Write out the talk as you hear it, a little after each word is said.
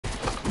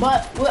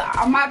But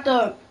I'm about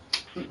to.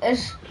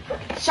 It's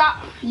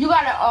shot. You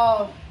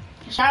gotta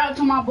shout out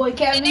to my boy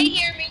Kevin. Can they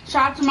hear me?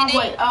 Shout out to my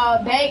boy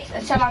Bakes,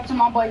 and shout out to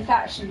my boy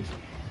Factions.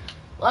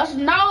 Let's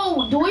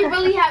know. Do we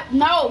really have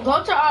no?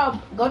 Go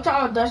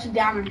to Dusty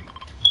Diamond.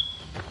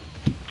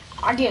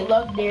 I get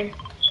luck there.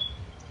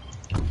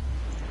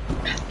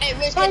 Hey,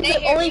 Rich, It's can like they the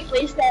hear only me?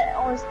 place that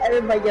almost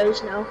everybody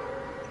goes now.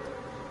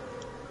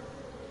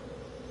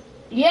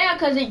 Yeah,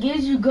 cause it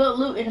gives you good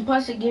loot, and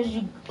plus it gives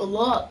you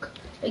luck.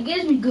 It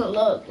gives me good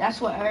luck. That's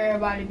what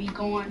everybody be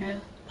going to.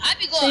 I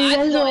be So you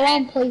guys are on I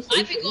be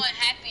PlayStation. going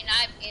happy,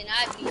 and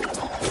I be.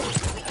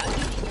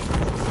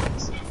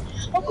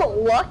 I'll go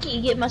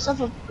lucky, get myself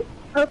a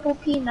purple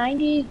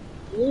P90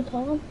 blue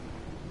pump.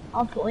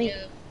 I'll point.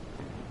 Yeah.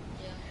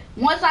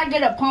 Once I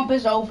get a pump,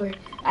 it's over.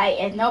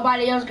 If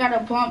nobody else got a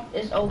pump,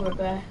 it's over,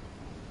 bruh.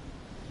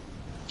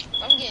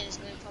 I'm getting this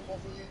new pump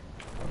over here.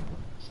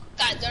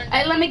 God darn it.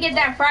 Hey, let me get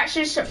that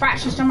fraction.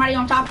 Somebody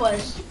on top of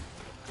us.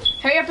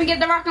 Hurry up and get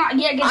the rock on.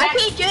 Yeah, get I that.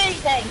 can't do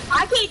anything.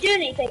 I can't do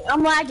anything.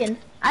 I'm lagging.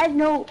 I have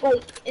no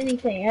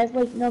anything. I have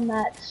no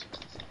mats.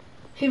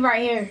 He's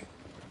right here.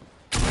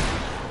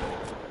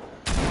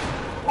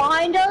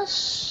 Find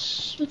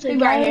us. What's He's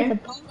right here.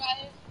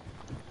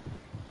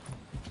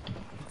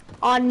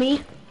 On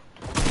me.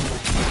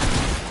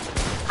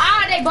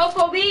 Ah, they both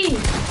on me.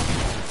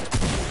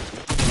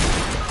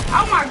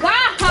 Oh my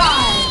god.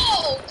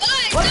 Oh,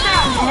 God, What the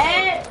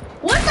heck?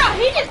 What the?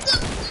 He just.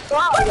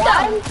 What the?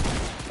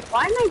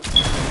 Why am I?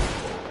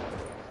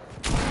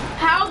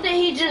 How did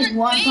he just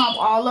one pump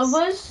all of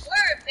us? Where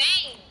are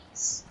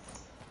Baines?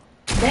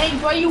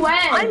 Dang, where you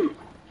at?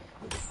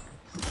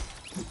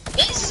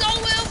 Baines is all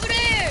the way over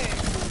there.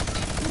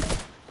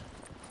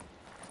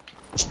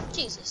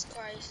 Jesus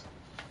Christ.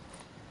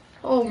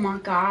 Oh my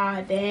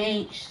god,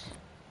 thanks.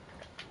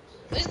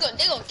 They're gonna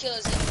kill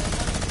us anyway.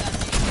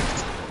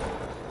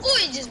 Oh,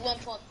 he just one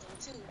pumped them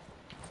too.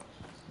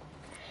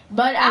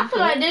 But I feel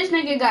like this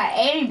nigga got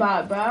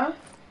aimbot, bro.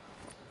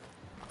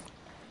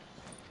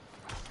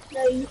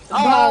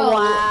 Oh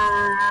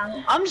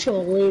wow! I'm just gonna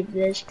leave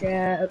this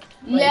crap.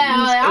 Yeah,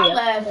 I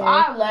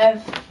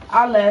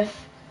left.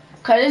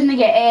 Cause this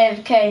nigga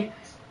AFK.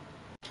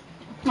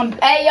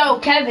 Hey yo,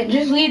 Kevin,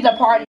 just leave the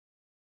party.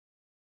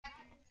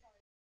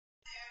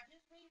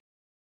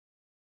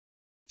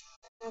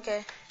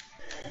 Okay.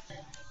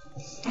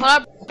 Well, I'll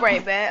be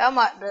right back. I'm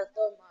about to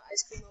throw my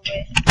ice cream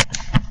away.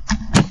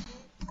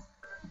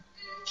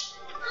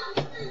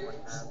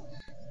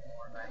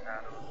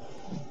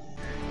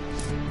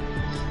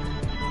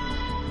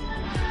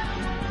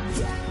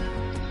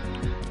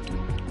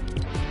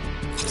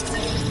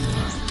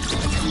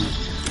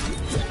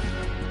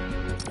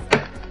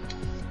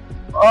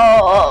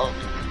 Oh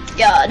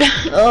God!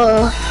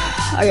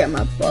 Oh, I got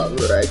my butt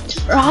right.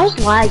 Bro, I was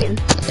lagging.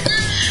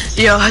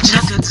 Yo, I just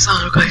have to hit the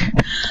sound real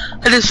quick.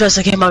 I just stressed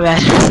again, my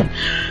bad.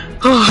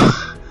 Oh.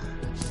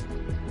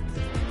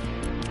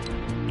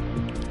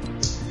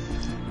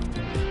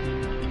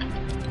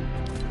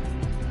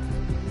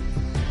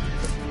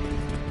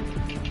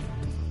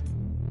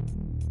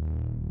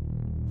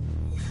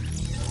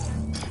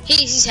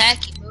 He's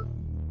hacking, bro.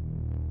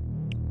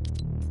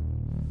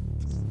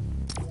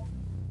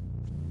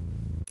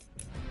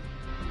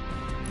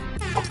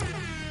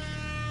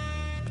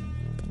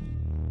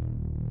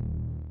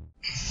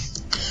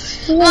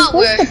 What's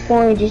where? the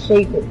point to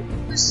say that?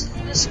 The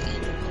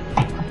skin.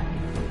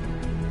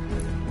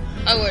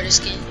 I wear the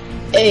skin.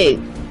 Hey.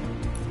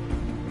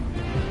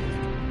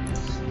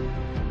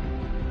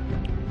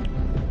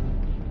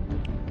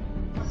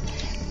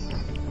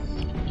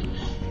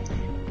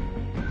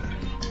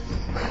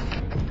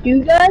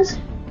 You guys?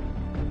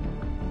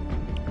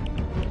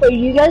 Wait, do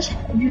you guys,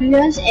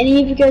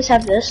 any of you guys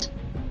have this?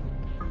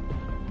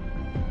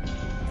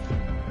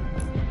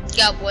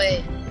 Got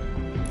what?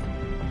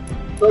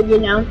 Well, you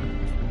know.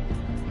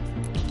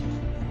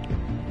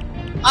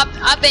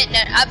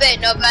 I bet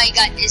nobody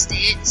got this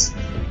dance.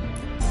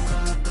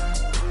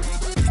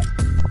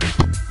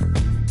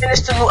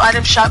 There's the new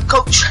item shop,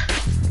 coach.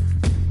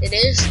 It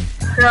is?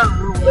 No.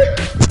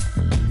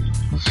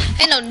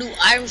 Ain't no new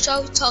item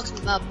shop. What you talking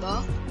about,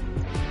 bro?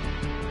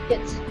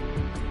 Yes.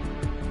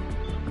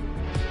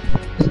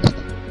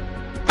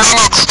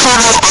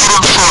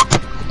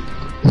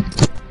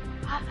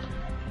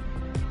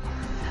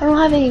 I don't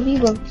have any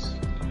V-Bucks.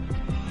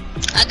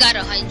 I got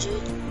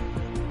 100.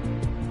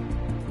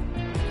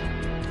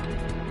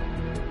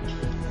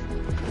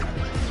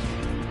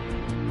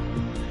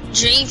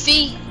 Dream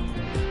fee.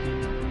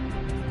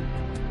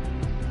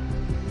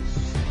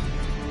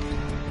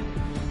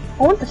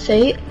 I want the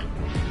fate.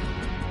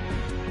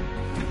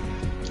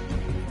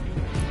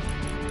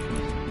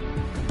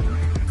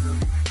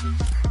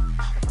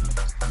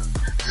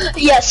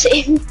 Yes.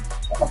 Okay,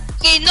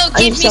 no,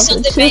 give me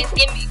something, man.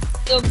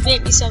 Give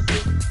me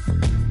something.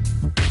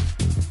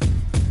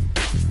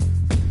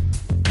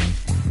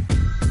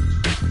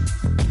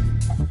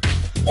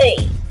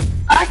 Hey,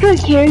 I could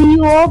hear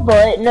you all,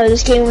 but no,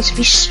 this game wants to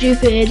be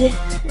stupid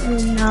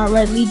and not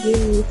let me do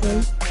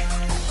anything.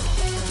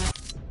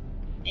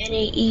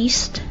 NA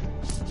East.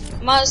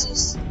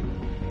 Mine's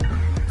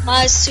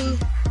 2.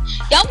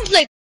 Y'all can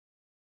play.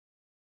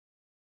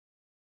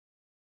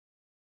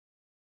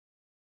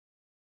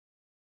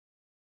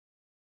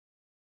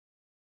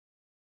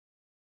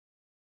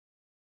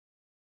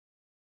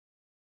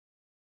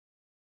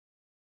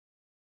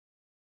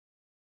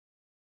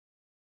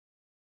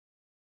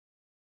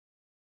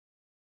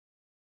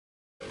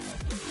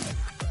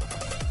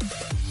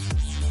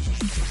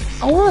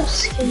 I want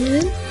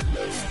skin.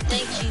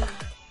 Thank you.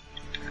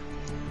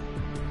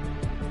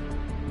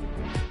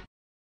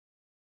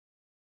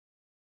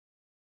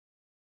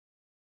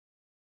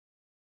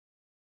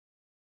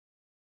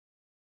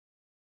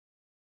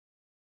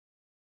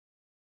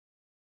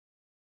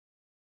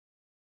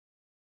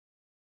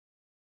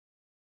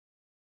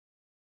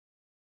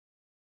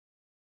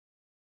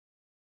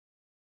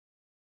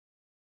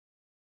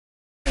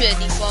 Be a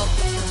default.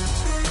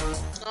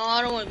 No,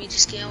 I don't want to be the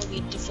skin. I want to be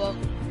a default.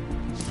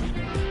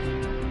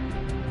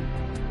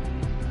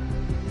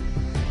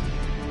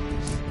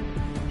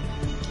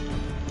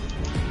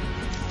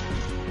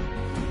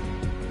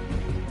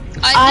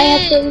 I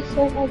have to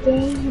reset my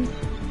game.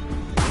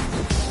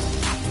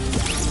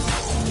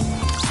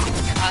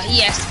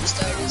 He asked to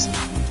start this.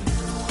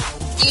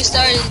 You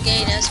started the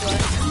game, that's why.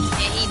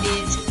 And he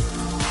did.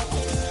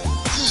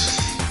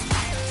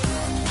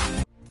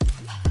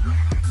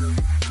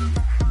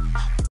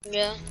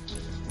 Yeah.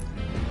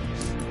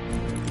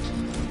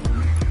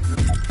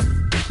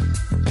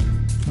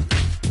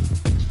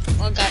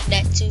 I got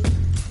that too.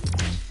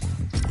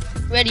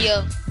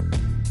 Radio.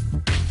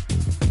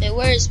 Hey,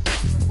 where's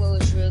what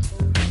was real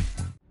cool?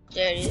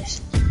 There it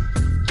is.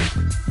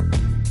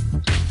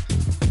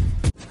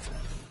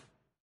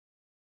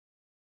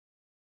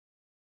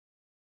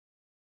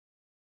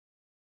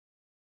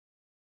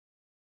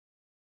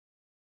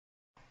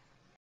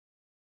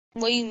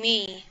 What do you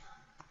mean?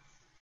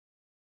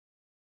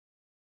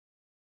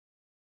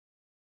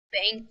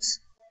 Banks?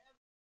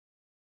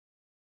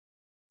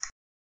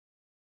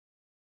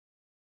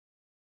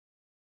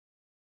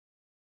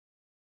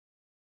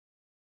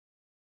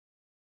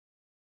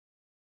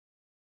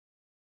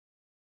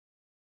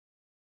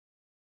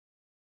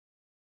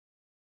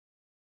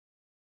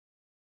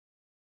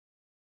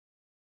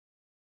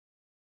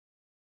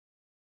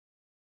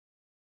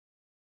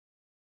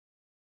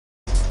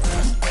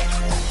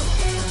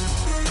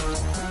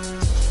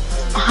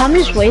 I'm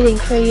just waiting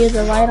for you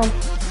to light them.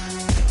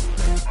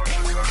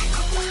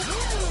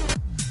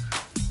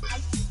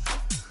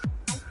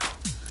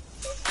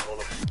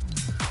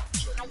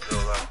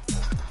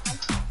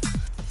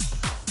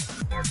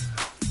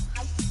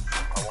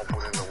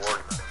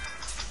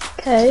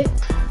 Okay.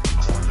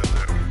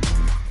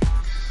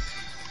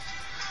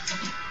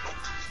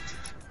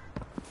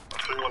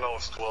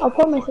 I'll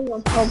put my thing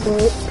on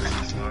public.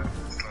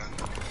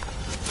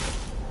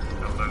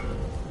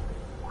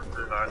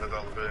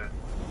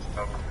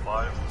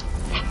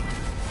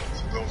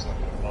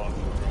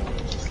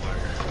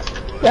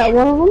 That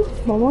one of them?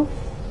 Mama?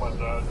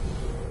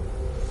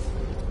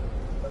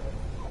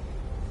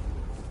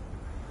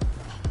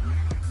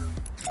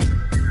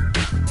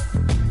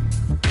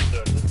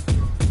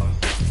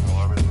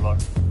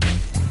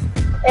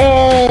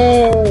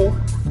 Hey!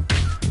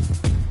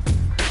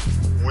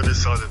 We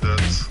decided that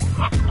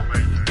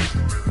Romania is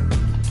not really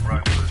the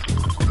right place to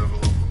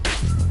develop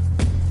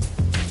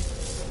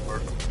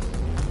work.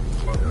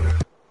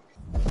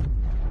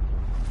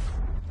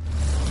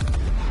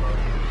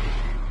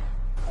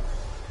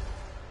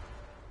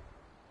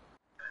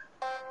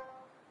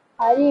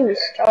 I didn't even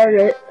start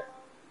it.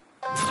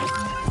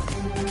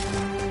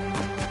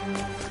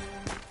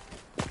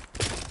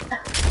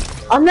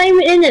 I'm not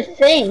even in the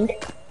thing.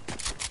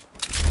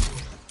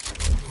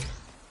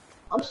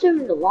 I'm still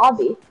in the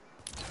lobby.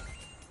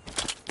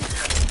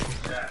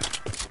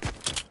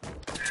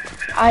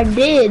 I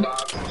did.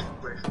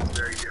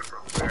 Very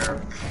different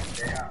where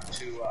they have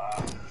to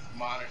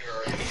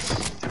monitor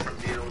different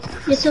deals.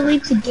 You have to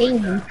leave the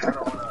game. I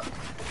don't want to,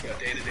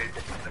 day-to-day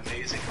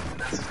amazing,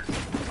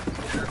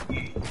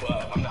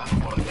 but I'm not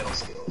one of the mental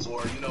skills.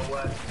 Or you know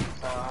what?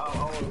 I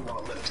only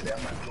want to live today.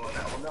 I'm not doing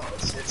that. Well, no,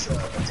 it's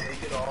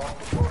take it all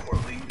or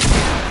leave it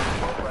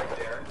right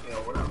there.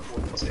 We're not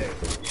going to stay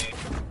for the game.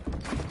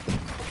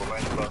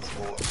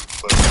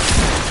 But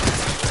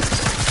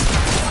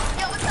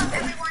Yo, what's up,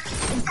 everyone?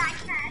 It's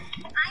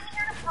Diecast. I'm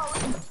here to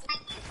post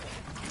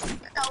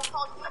a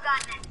so-called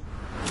Forgotten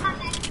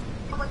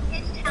was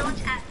his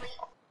challenge athlete.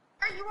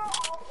 You are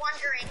all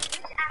wondering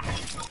which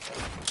athlete will be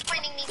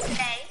winning me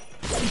today.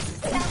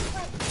 That's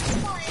right,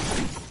 one.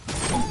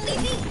 Only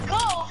the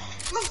GOAT,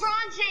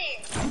 LeBron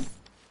James.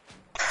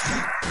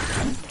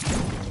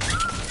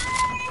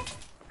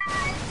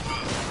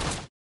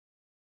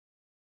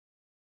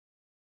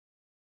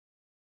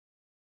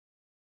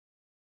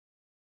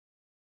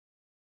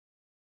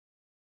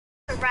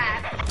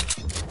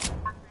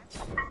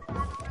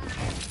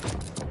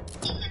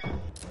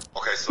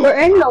 Okay, so We're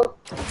in the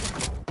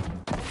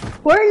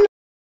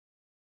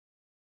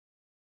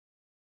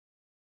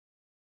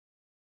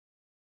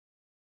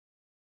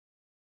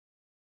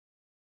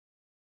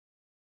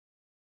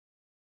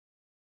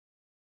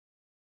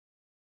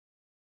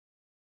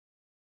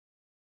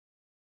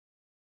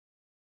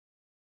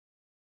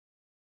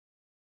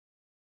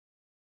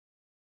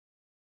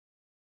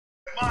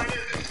Mine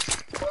isn't.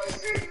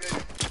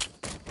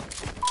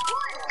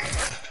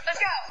 Let's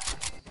go.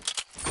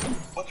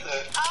 What the?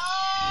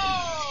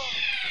 Oh.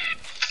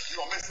 You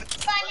gonna miss it?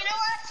 Fine, you know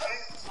what?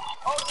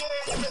 Oh yeah,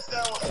 you missed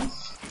that one.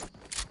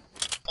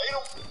 Hey, you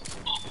don't.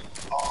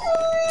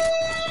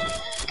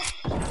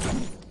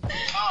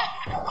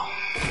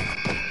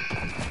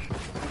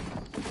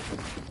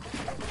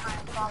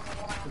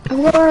 I'm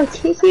gonna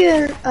kick you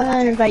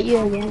and invite you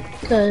again,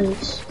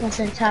 cause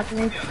nothing's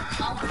happening.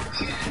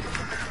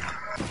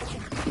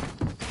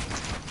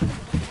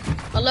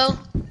 Hello?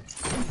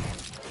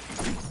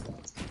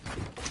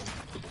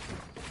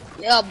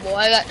 Yeah, boy,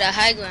 I got the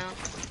high ground.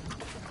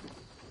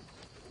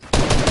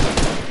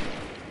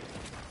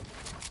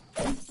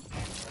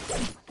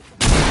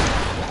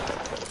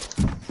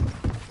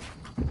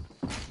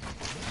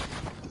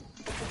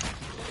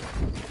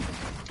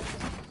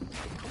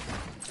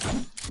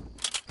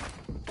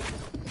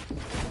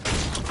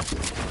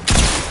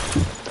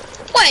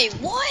 Wait,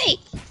 what?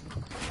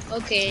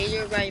 Okay,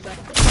 you're right about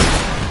that.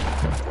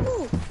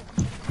 Ooh.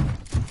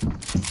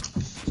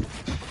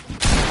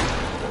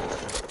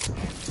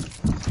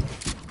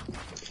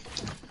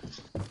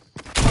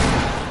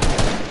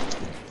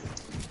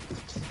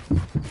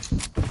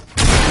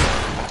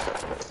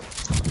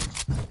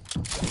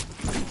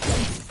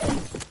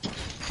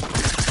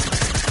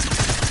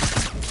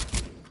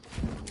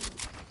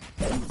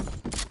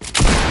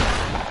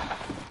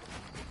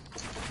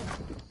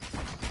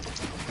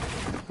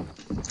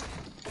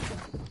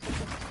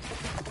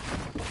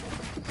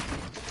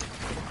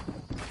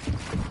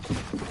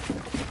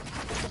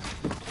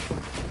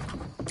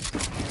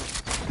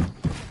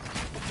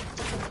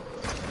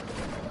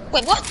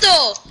 Wait, what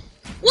the?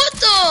 What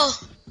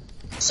the?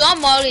 So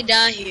I'm already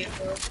down here,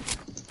 bro.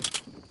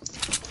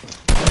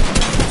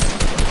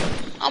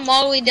 I'm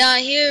all the way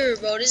down here,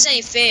 bro. This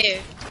ain't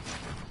fair.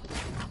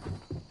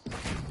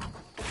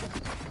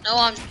 No,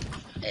 I'm.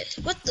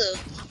 What the?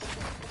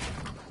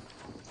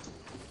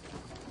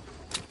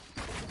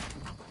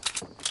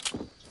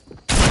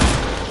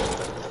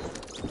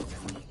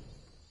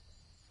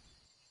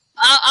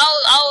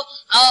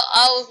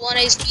 I was 1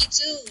 HP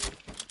too.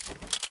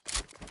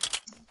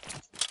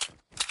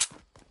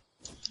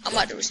 I'm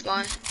about to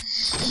respond.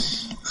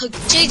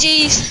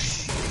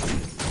 GG's.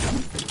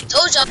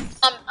 Told you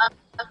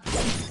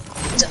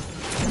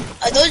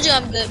I told you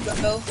I'm good,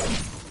 bro.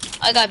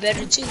 I got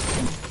better too.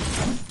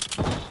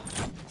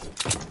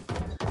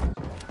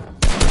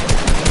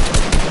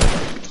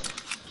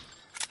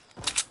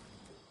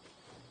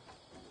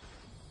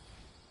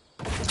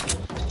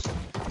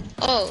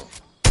 Oh.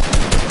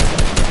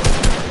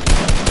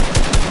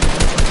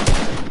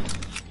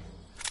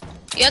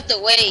 You have to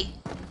wait.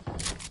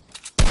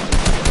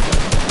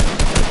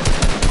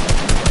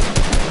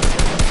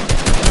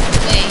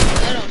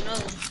 I don't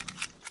know.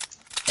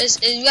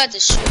 You got to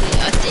shoot it.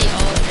 I think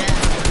all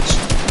damage.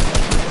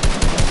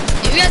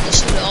 If you have to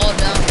shoot it all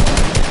down, bro.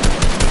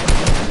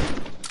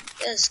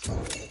 That's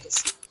cool.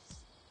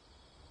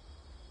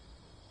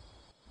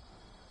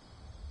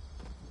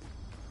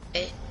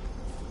 Okay.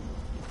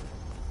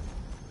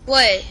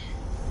 Wait.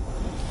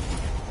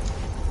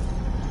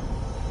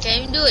 Can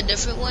we do a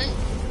different one?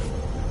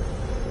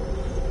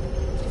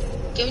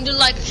 Can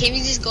we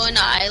just go in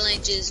the island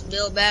and just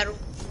build battle?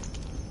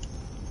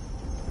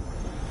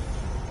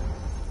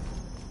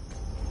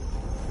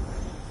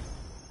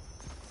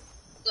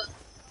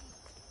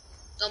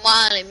 No,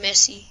 my island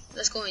messy.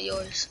 Let's go on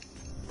yours.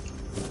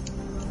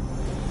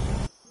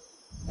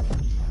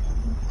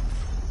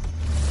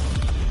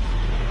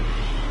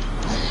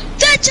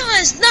 That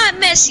time is not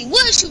messy.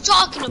 What is you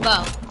talking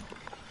about?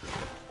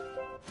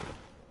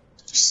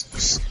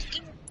 Just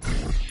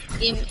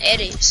give him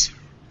edits.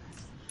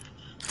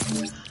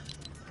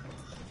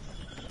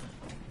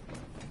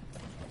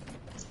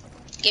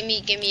 Give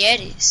me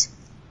edits.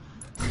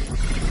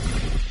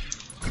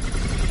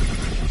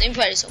 Let me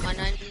practice on my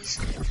 90s.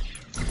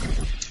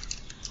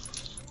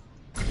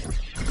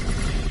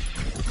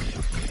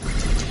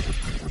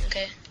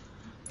 Okay.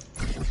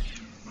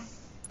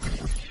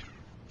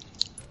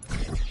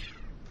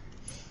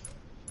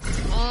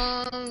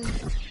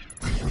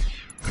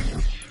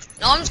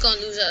 No, I'm just gonna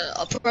lose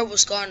a purple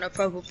scar and a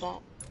purple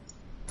pump.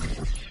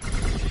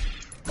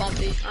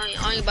 Bumpy. I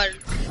ain't about to.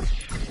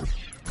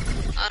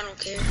 I don't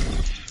care.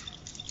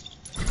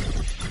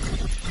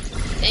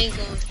 Ain't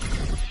going.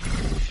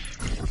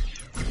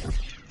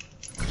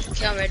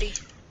 Okay, I'm ready.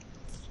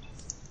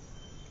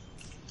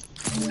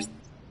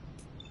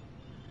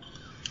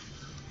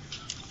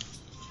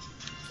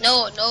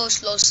 No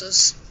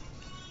explosives.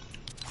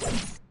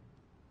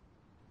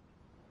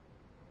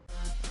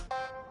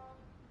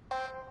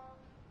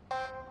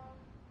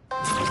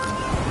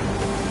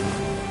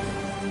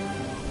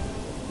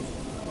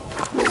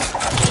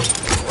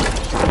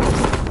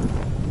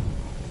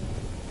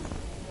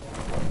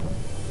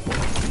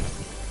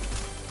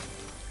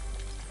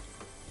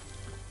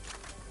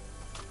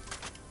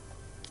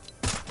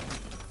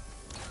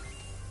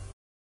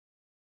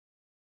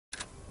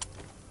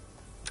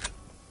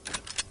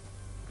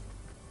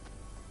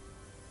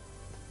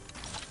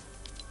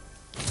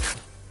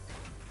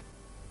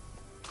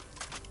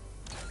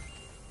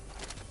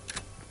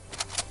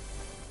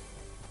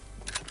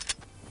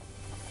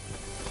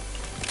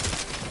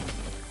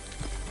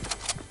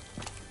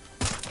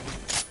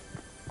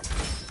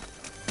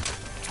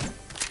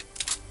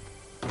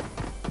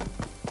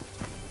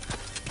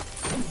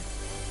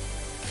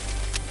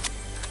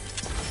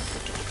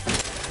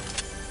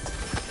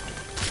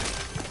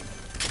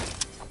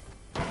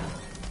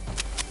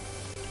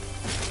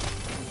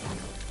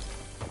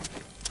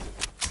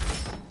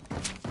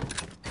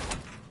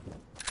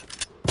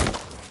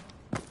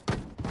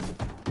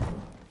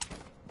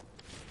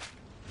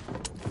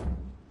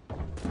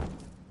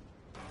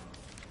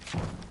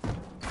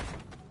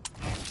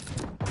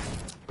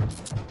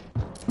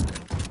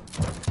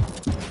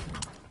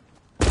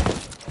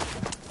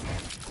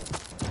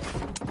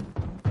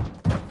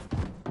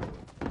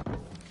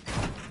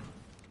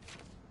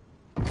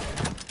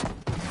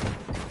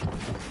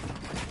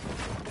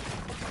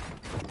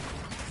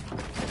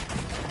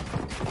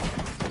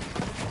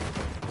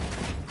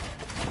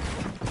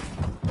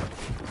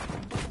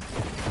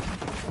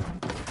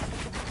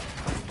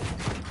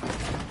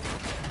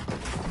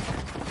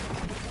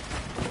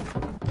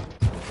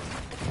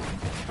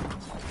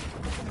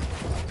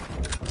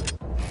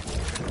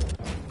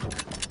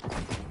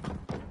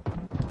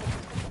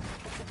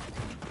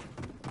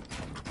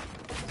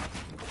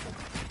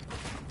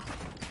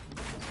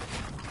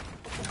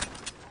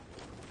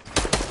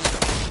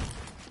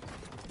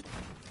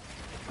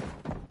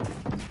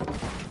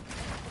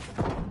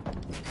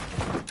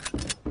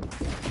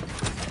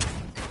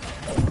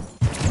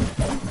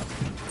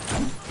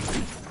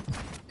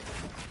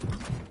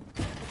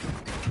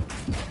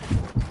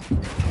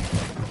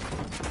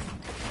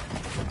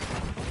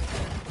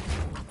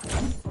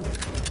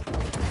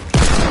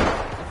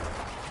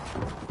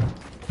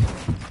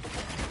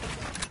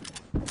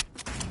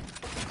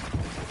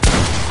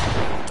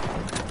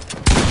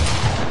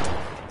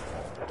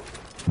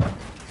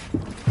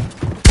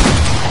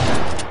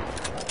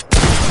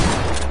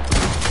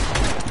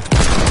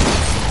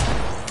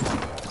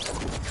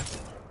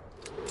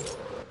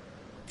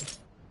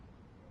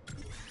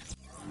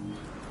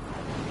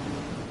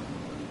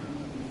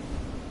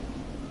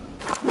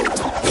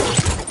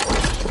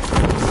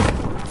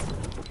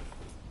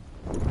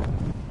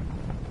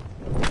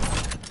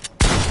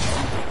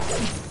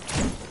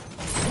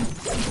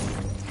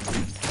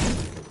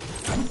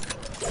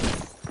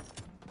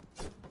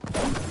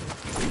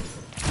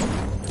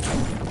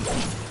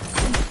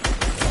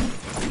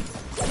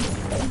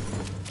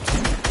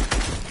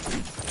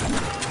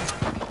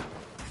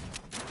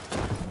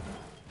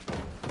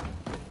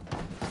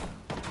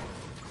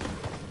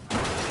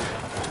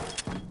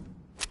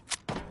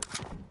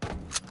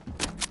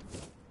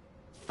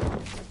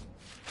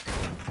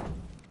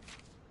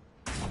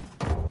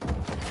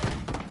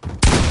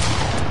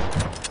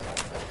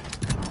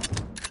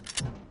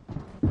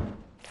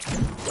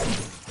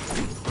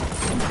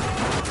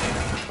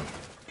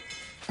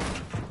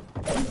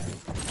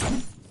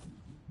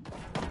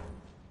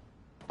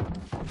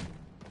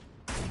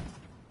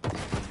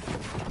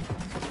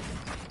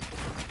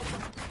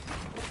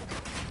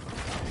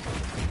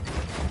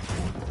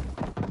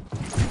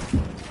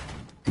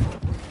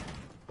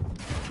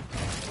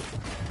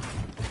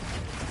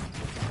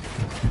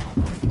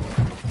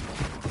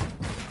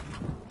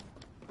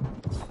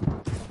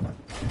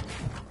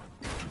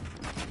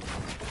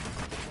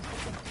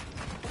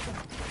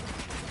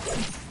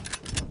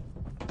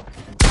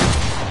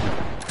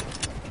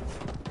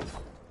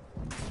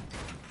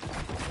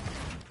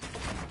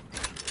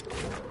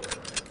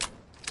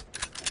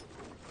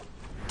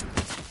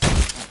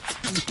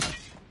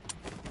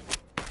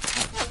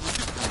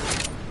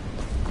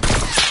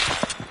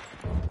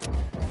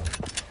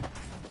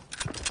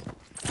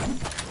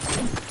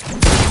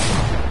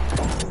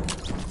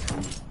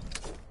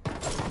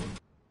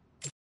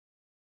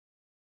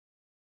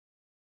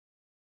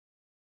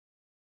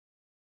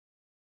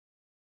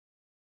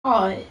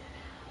 Oh,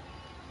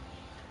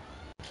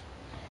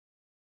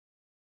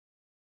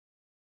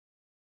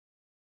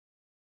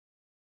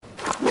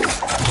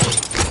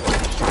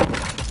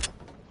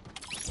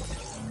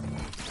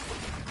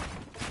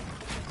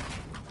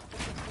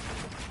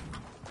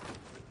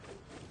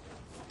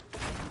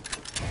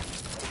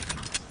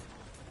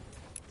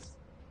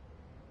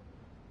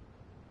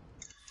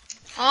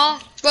 Huh?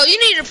 Bro, you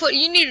need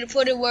to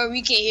put it where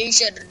we can hear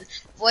each other.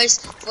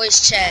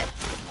 Voice chat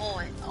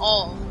on.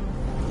 Oh.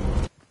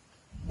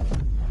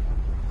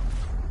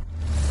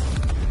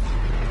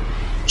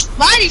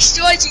 I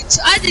destroyed you.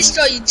 I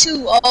destroyed you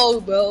too. Oh,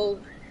 bro.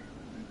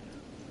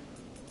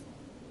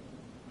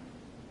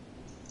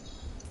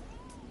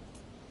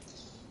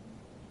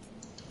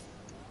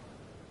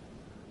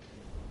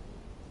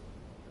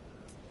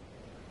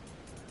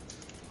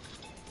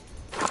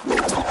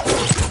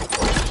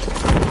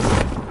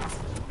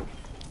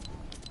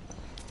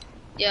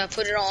 Yeah,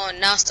 put it on.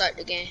 Now start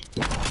the game.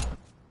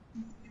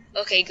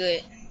 Okay,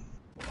 good.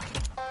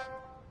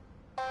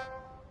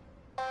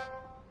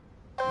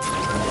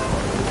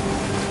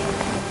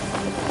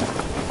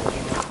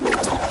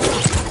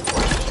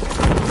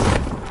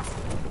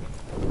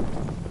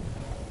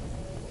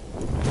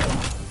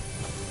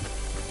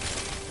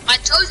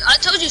 I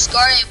told you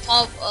Scar and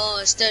Pump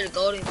instead of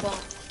Golden Pump.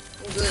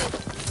 I'm good.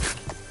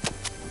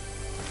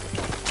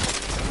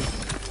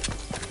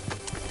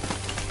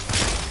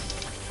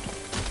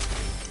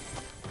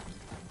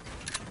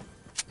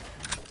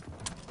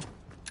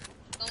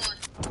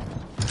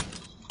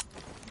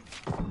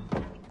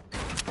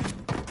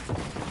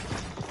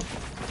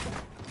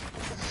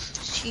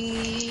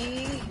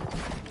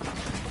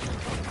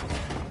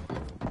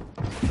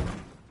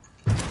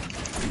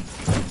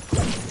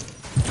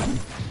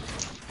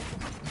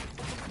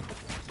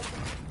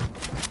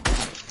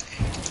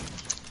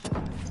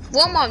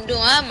 What am I doing?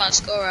 I have my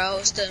score out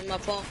instead of my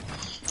phone,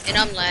 and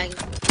I'm lagging.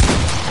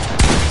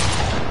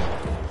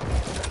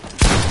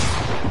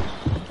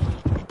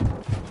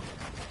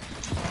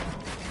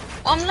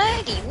 I'm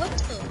lagging. What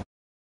the?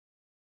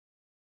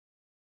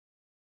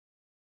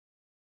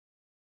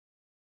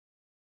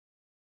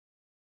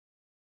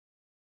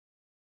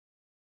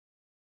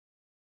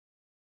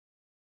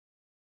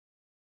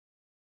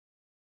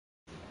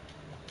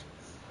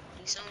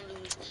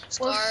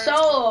 what's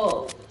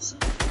up?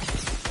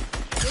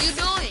 What are you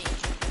doing?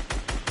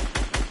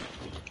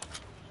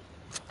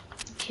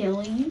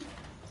 Killing you.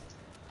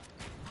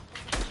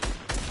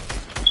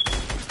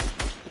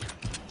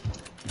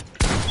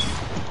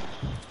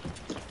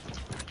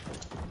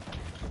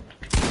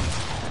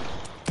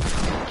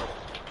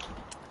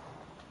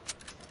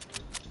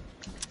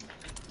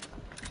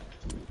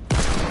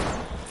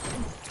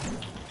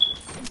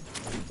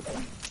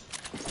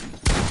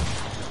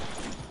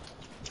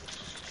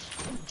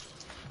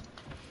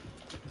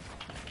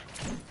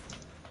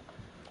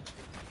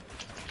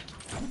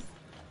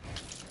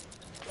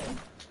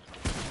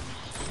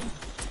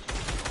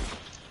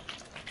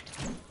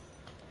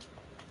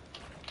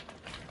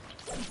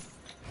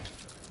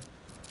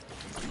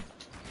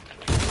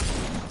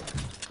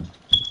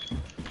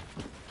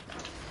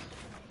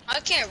 I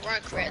can't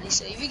run correctly,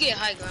 so if you get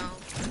high ground.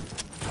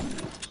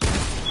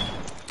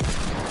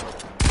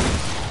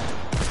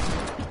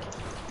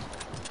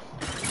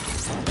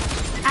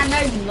 I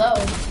know you low.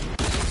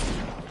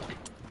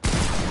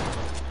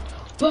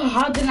 But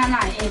how did I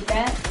not hit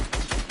that?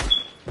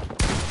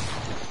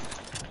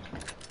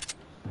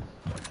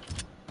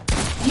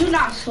 You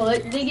not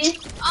slick, nigga.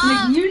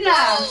 Nigga, you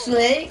not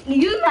slick.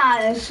 You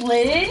not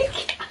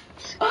slick.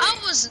 I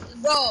was,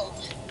 bro.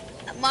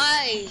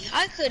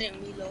 I couldn't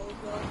reload,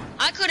 bro.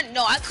 I couldn't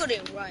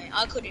run.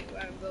 I couldn't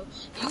run, bro.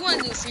 You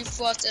want to do free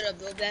fall instead of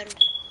build battle?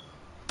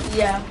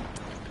 Yeah.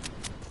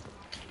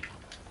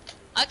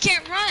 I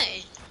can't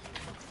run.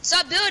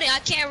 Stop building. I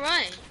can't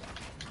run.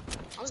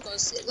 I was gonna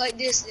sit like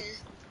this then.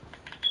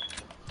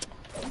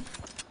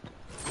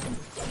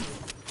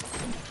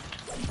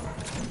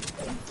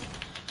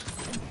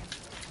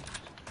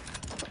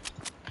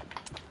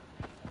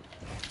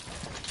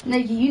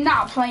 Nigga, you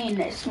not playing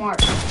that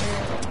smart.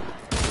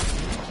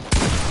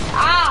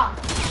 Ah!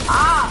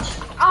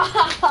 Ah!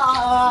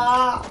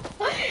 Ah!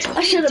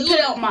 I should have put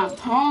out my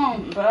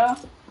palm, bro. You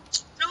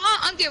know what?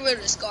 I'm getting rid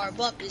of the Scar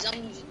Bumpies.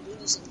 I'm using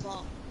losing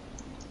palm.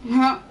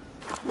 Huh?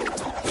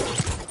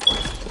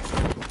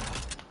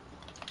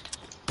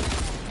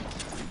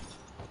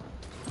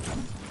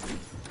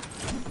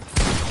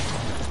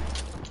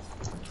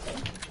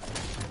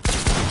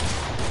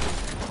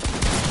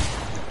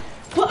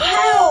 But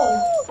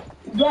how?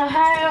 But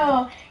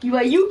how?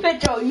 You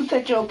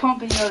put your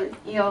pump in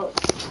your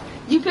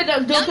you put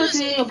that door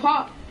pushing in your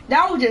pump.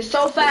 That was just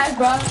so fast,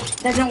 bro.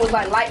 That thing was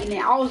like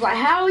lightning. I was like,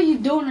 how are you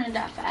doing it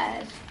that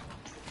fast?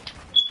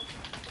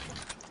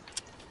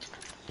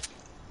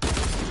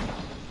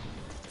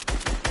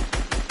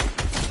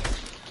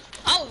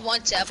 I was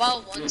one tap. I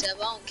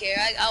don't care.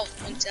 I was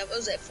one tap. I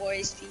was at 4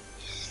 HP.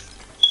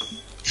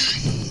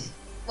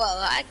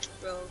 Well,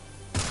 bro.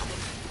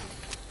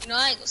 You know,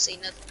 I ain't gonna say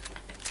nothing.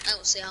 I ain't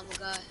gonna say I'm a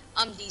guy.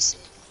 I'm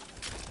decent.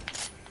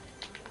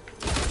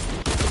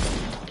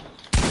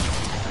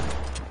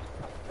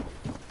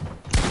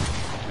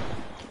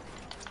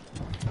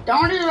 The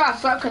only reason I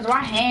suck because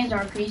my hands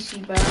are greasy,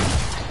 bro.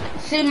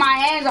 See, my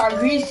hands are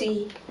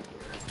greasy.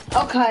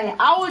 Okay,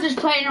 I was just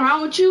playing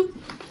around with you.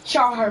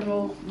 Show her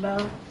move,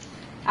 bro.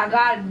 I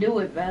gotta do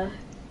it, bro.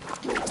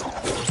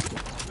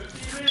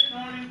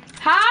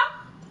 Huh?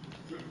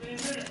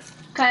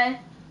 Okay.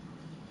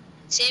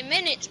 10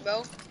 minutes,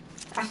 bro.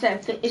 I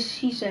said,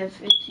 he said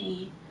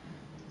 15.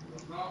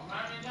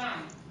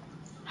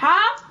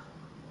 Huh?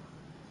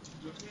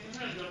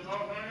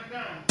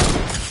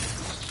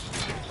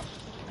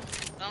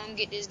 I don't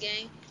get this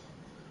game.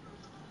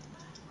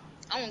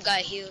 I don't got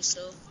healed,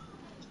 so.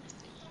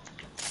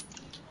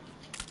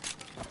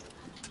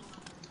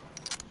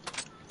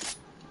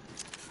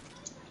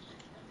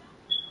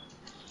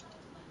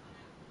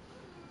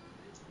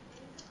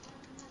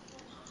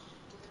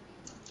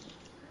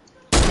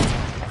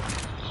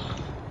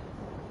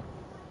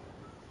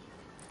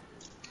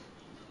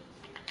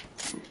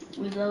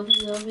 We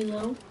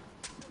love.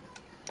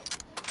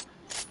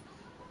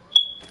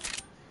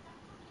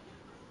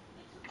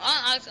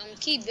 I'm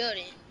keep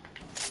building.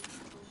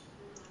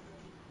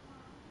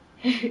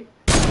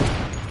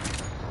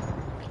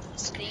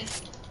 See?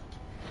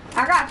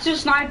 I got 2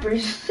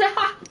 snipers.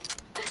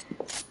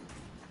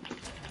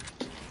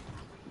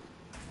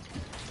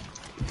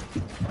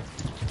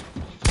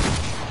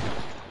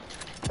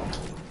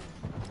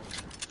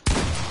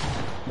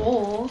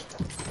 Oh.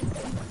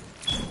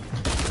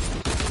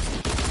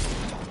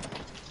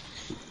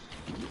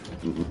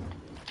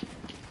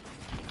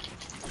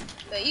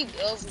 But you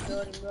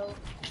overbuilding, bro.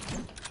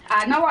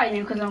 I know I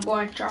am because I'm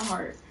going to try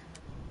hard.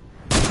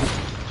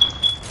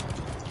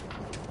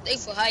 They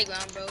for high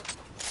ground, bro.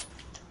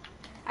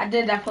 I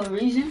did that for a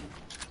reason.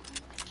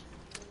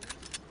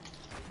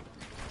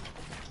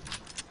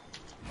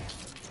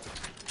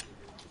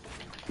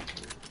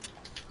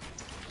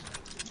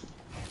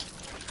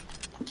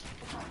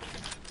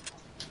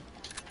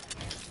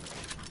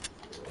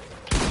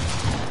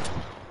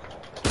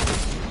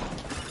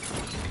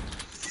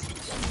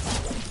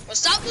 Well,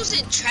 stop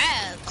losing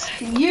traps.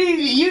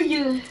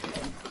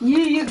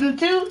 You do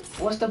too?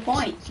 What's the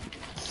point?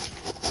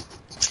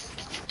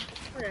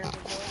 Whatever,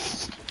 bro.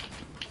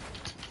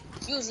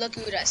 You was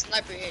lucky with that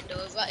sniper hit,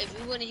 though. If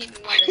you wouldn't hit me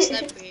with that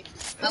sniper hit,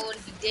 I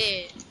wouldn't be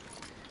dead.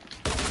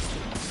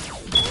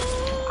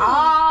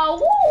 Ah,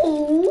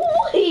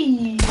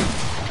 woo-wee.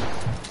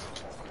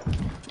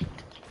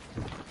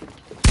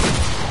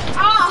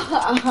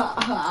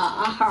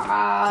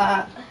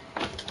 Ah.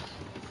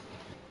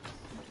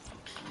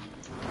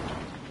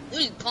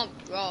 Really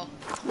pumped, bro.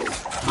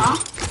 Huh?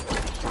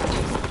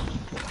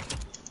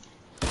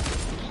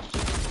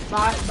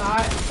 Bye.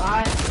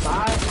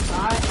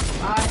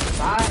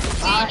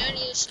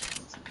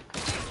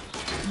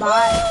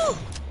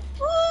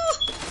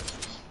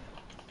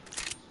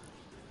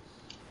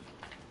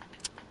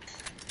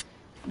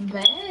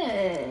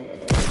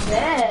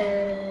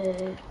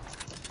 Bad.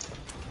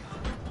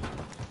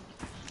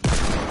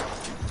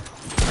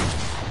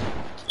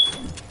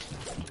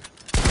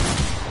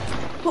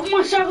 Put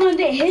my shotgun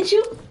didn't hit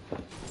you?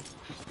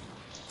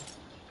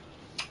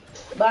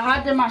 But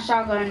how did my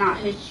shotgun not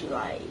hit you?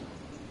 Like,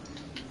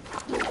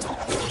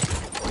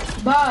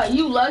 but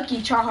you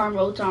lucky, Charham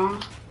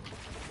Rotom.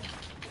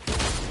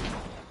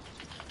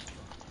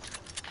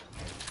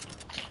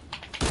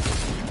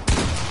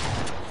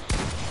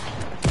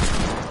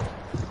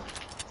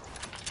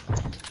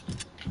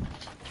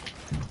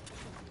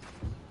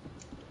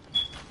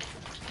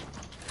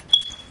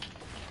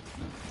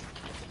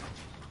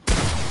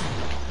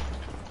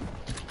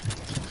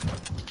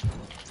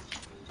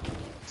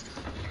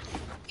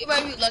 You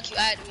better be lucky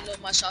I had to reload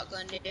my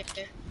shotgun there.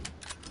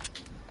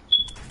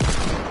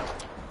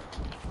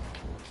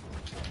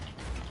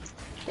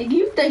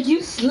 You think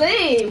you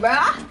slick,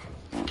 bruh?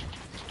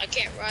 I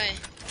can't run.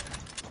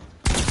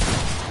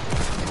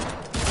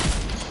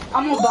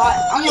 I'm a bot.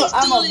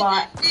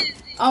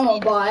 I'm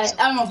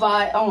a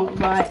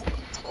bot.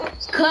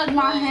 Cause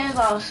my hands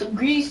are so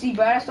greasy,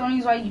 bro. That's the only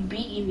reason why you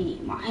beating me.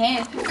 My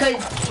hands, cause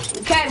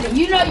Kevin,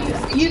 you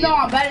know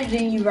I'm better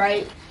than you,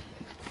 right?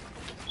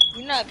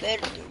 You're not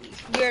better than me.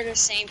 You're the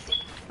same thing.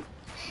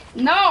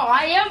 No,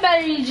 I am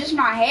better than you. Just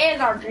my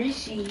hands are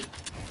greasy.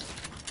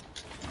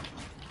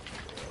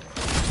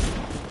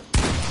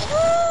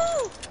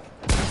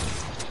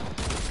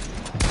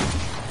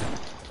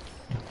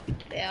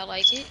 Yeah, I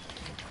like it.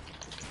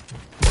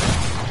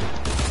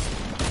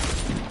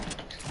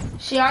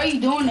 See, all you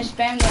doing is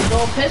spamming the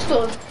dual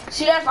pistols.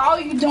 See, that's all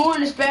you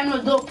doing is spamming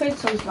the dual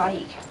pistols.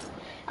 Like,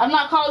 I'm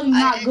not calling you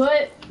not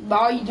good, but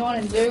all you doing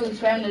is literally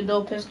spamming the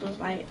dual pistols.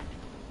 Like,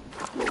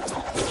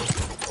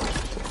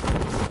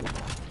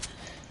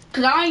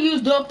 cause I don't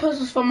use dual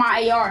pistols for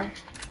my AR.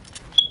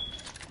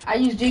 I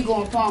use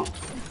Deagle and Pump.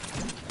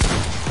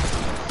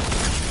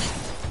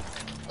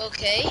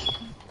 Okay.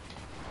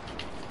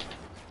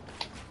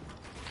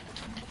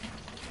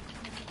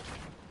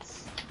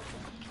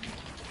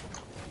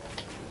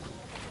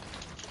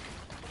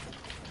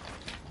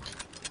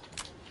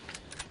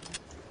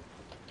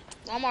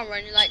 Why am I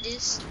running like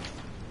this?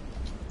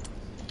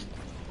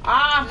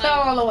 Ah, I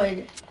fell all the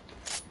way.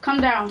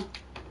 Come down.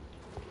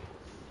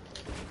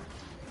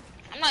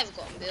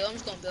 build. I'm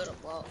just gonna build a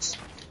box.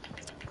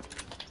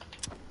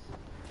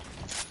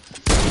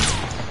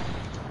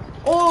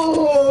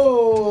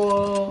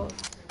 Oh.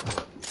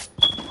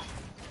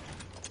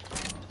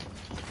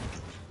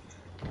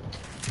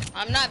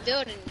 I'm not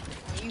building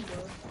on you, bro.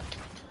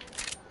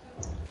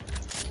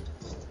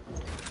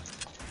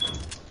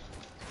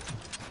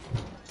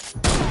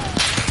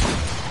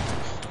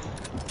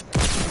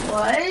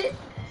 What?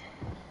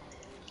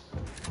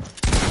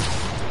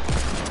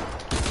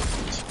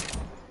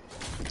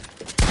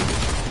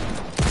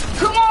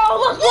 Come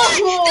on, let's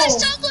go!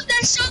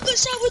 That shotgun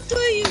shot with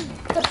 3.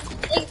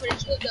 Thank you for the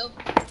kill, though.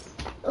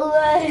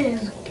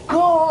 Let's go!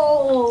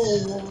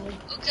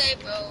 Okay,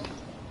 bro.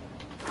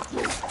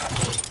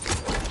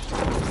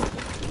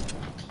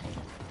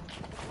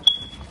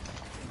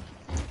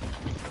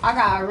 I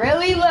got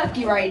really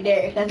lucky right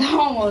there, cause I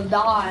almost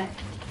died.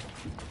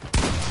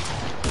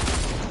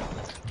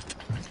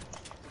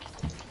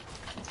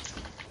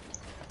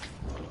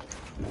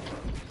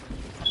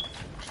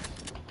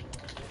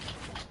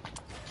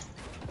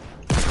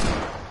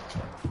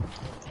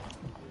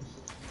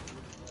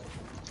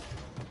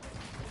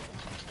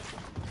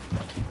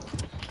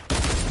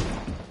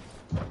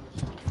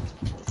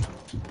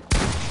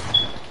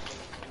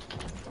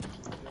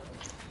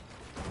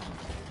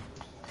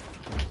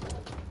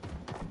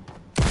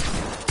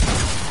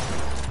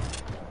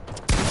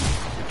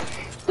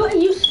 But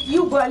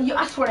you, bro,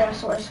 I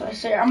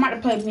swear, I'm about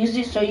to play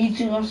music, so you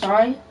too, I'm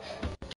sorry.